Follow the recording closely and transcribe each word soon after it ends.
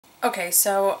Okay,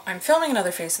 so I'm filming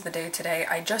another face of the day today.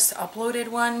 I just uploaded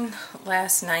one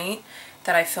last night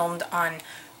that I filmed on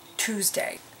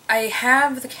Tuesday. I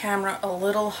have the camera a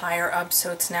little higher up,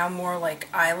 so it's now more like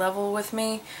eye level with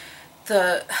me.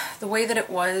 The way that it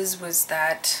was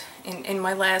that in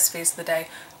my last face of the day,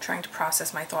 trying to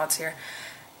process my thoughts here.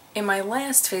 In my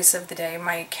last face of the day,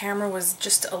 my camera was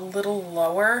just a little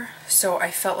lower, so I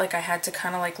felt like I had to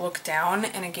kind of like look down,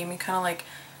 and it gave me kind of like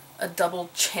a double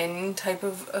chin type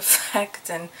of effect,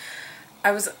 and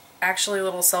I was actually a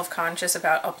little self-conscious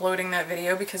about uploading that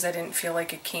video because I didn't feel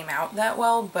like it came out that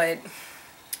well, but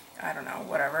I don't know,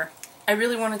 whatever. I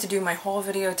really wanted to do my haul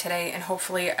video today, and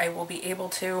hopefully I will be able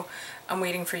to. I'm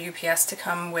waiting for UPS to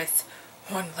come with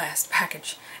one last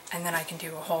package, and then I can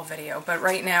do a haul video. But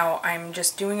right now, I'm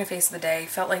just doing a face of the day.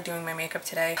 Felt like doing my makeup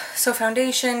today. So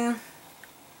foundation,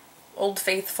 Old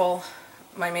Faithful,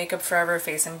 my Makeup Forever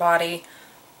Face and Body.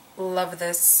 Love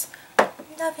this.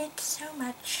 Love it so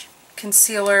much.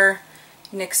 Concealer,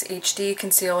 NYX HD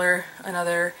Concealer,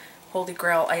 another holy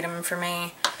grail item for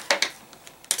me.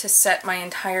 To set my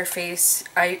entire face,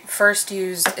 I first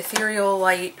used Ethereal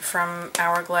Light from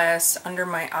Hourglass under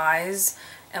my eyes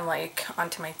and like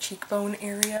onto my cheekbone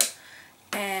area.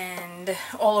 And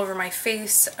all over my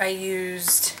face, I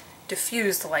used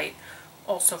Diffused Light,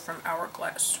 also from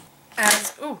Hourglass.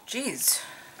 Oh geez.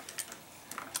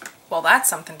 Well, that's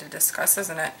something to discuss,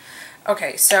 isn't it?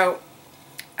 Okay, so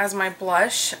as my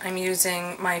blush, I'm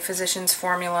using my Physicians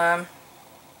Formula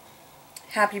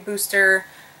Happy Booster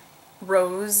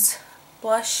Rose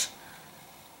blush.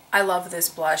 I love this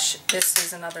blush. This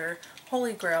is another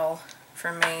holy grail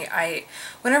for me.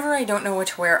 Whenever I don't know what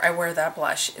to wear, I wear that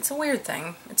blush. It's a weird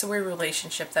thing. It's a weird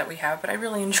relationship that we have, but I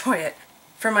really enjoy it.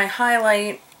 For my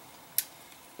highlight,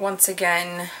 once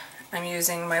again, I'm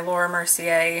using my Laura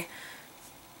Mercier.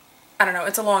 I don't know,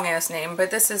 it's a long ass name, but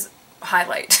this is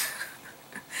highlight.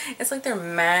 It's like their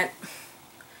matte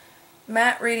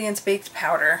Radiance Baked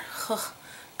Powder. Ugh,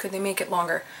 could they make it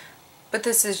longer? But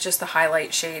this is just the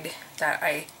highlight shade that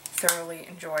I thoroughly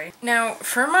enjoy. Now,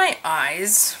 for my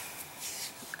eyes,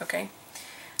 okay,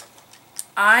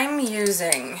 I'm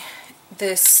using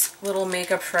this little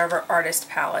Makeup Forever Artist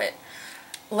Palette.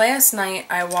 Last night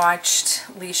I watched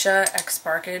Leisha X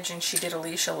Sparkage, and she did a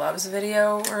Leisha Loves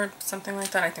video or something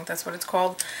like that. I think that's what it's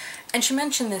called. And she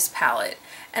mentioned this palette.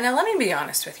 And now let me be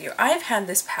honest with you. I've had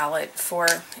this palette for,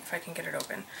 if I can get it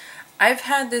open, I've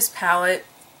had this palette,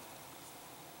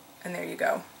 and there you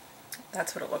go.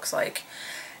 That's what it looks like.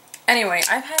 Anyway,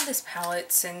 I've had this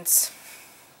palette since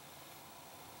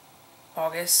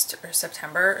August or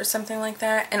September or something like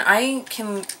that. And I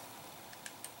can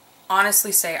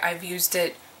honestly say I've used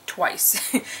it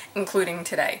twice, including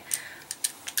today.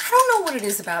 I don't know what it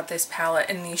is about this palette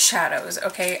and these shadows,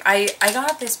 okay? I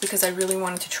got this because I really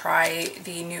wanted to try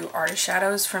the new Artist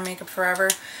Shadows from Makeup Forever,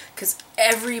 because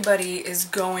everybody is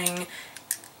going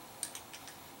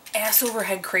ass over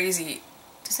head crazy.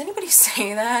 Does anybody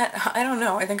say that? I don't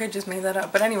know. I think I just made that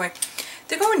up. But anyway,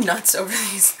 they're going nuts over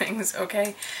these things,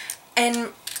 okay? And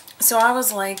so I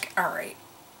was like, alright,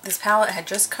 this palette had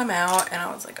just come out, and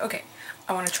I was like, okay,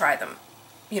 I want to try them.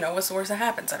 You know, what's the worst that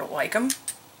happens? I don't like them.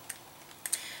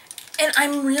 And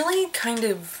I'm really kind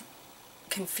of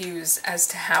confused as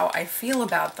to how I feel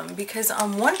about them, because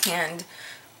on one hand,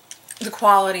 the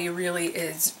quality really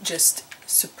is just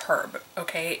superb,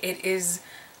 okay? It is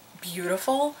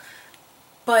beautiful,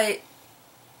 but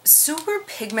super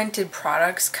pigmented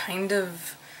products kind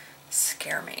of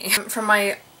scare me. For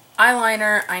my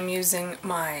eyeliner, I'm using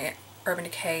my Urban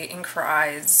Decay Ink for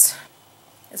Eyes.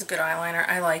 It's a good eyeliner.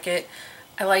 I like it.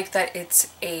 I like that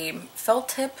it's a felt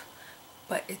tip,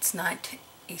 but it's not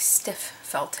a stiff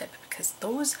felt tip, because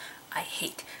those I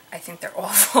hate. I think they're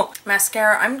awful.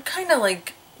 Mascara, I'm kind of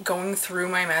like going through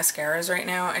my mascaras right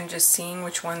now and just seeing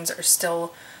which ones are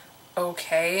still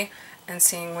okay, and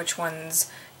seeing which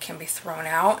ones can be thrown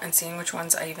out, and seeing which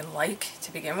ones I even like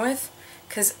to begin with.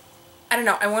 Because, I don't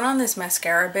know, I went on this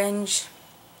mascara binge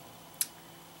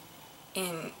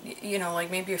in, you know,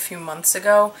 like maybe a few months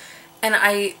ago, and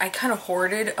I kind of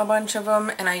hoarded a bunch of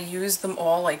them, and I used them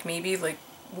all like maybe like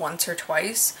once or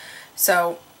twice,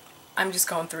 so I'm just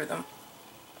going through them.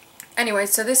 Anyway,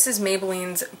 so this is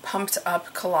Maybelline's Pumped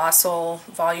Up Colossal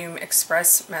Volume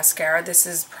Express Mascara. This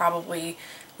is probably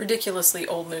ridiculously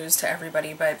old news to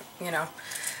everybody, but you know,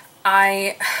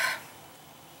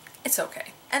 it's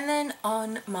okay. And then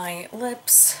on my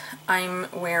lips, I'm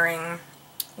wearing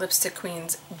Lipstick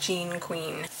Queen's Jean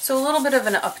Queen. So a little bit of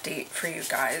an update for you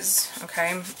guys,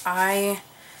 okay? I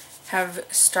have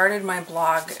started my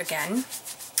blog again.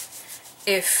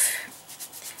 If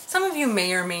some of you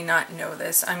may or may not know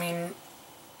this, I mean,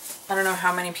 I don't know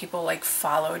how many people like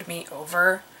followed me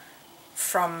over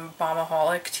from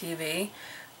Balmaholic TV,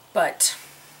 but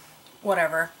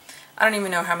whatever. I don't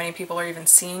even know how many people are even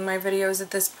seeing my videos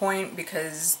at this point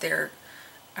because they're,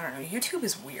 I don't know, YouTube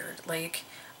is weird. Like,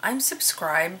 I'm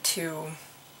subscribed to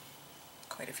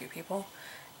quite a few people,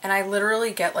 and I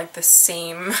literally get like the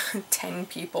same 10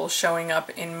 people showing up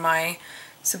in my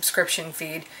subscription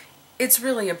feed. It's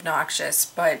really obnoxious,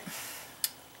 but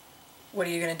what are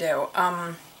you gonna do?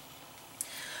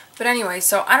 But anyway,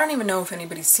 so I don't even know if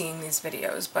anybody's seeing these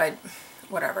videos, but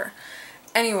whatever.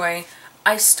 Anyway,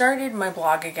 I started my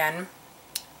blog again.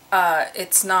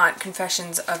 It's not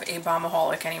Confessions of a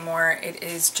Balmaholic anymore. It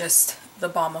is just the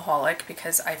Balmaholic,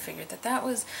 because I figured that that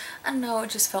was, I don't know,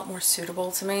 it just felt more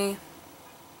suitable to me.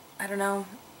 I don't know.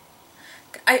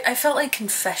 I felt like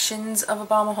Confessions of a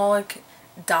Balmaholic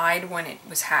died when it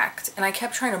was hacked, and I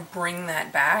kept trying to bring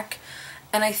that back.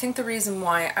 And I think the reason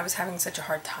why I was having such a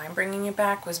hard time bringing it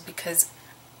back was because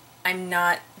I'm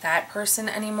not that person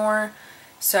anymore.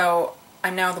 So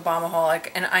I'm now the Balmaholic,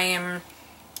 and I am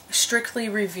strictly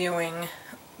reviewing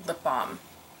lip balm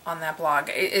on that blog.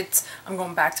 I'm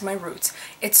going back to my roots.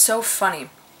 It's so funny.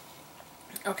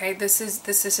 Okay, this is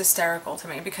hysterical to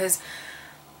me because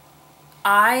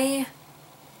I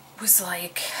was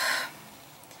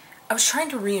trying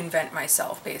to reinvent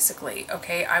myself, basically.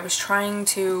 Okay, I was trying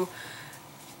to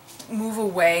move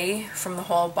away from the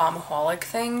whole Balmaholic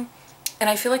thing, and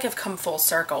I feel like I've come full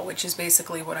circle, which is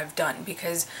basically what I've done,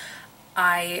 because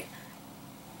I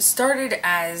started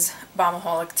as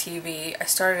Balmaholic TV, I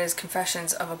started as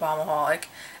Confessions of a Balmaholic,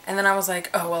 and then I was like,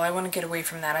 oh well, I want to get away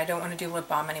from that, I don't want to do lip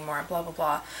balm anymore, blah blah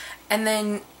blah. And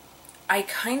then I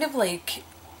kind of like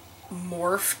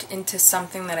morphed into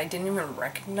something that I didn't even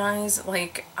recognize.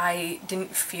 Like, I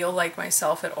didn't feel like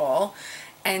myself at all,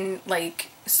 and like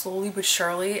slowly but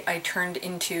surely I turned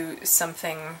into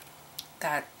something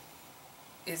that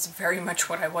is very much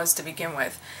what I was to begin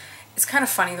with. It's kind of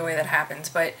funny the way that happens,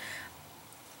 but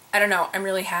I don't know, I'm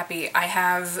really happy. I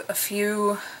have a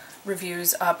few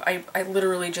reviews up. I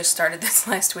literally just started this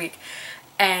last week,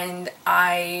 and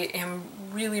I am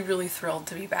really, really thrilled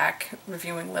to be back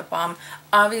reviewing lip balm.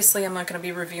 Obviously, I'm not going to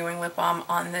be reviewing lip balm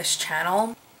on this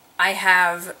channel. I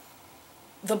have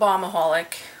the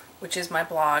Balmaholic, which is my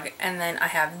blog, and then I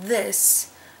have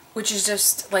this, which is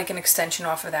just like an extension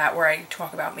off of that, where I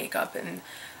talk about makeup and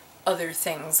other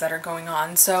things that are going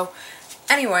on. So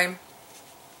anyway,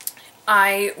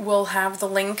 I will have the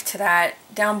link to that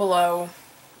down below,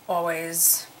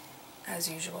 always, as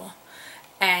usual.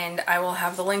 And I will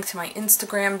have the link to my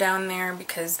Instagram down there,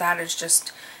 because that is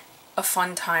just a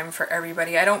fun time for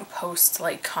everybody. I don't post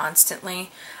like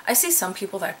constantly. I see some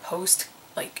people that post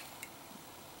like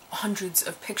hundreds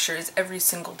of pictures every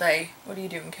single day. What are you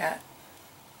doing, cat?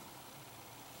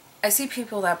 I see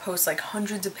people that post like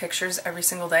hundreds of pictures every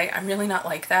single day. I'm really not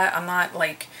like that. I'm not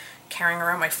like carrying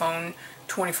around my phone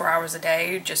 24 hours a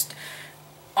day, just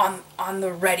on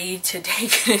the ready to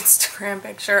take an Instagram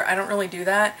picture. I don't really do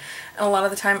that. And a lot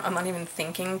of the time I'm not even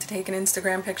thinking to take an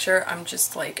Instagram picture. I'm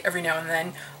just like, every now and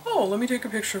then, oh, let me take a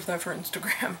picture of that for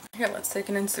Instagram. Here, let's take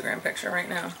an Instagram picture right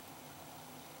now.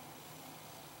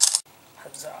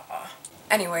 Huzzah.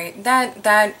 Anyway,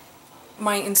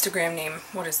 my Instagram name,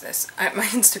 what is this? My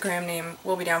Instagram name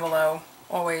will be down below.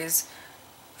 Always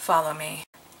follow me.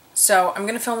 So I'm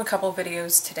going to film a couple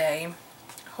videos today.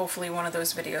 Hopefully one of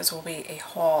those videos will be a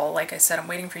haul. Like I said, I'm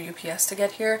waiting for UPS to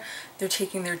get here. They're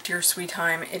taking their dear sweet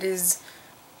time. It is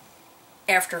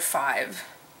after 5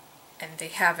 and they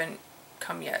haven't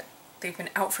come yet. They've been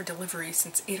out for delivery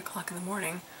since 8 o'clock in the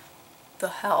morning. The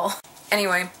hell.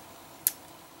 Anyway,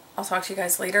 I'll talk to you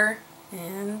guys later,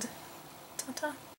 and ta-ta.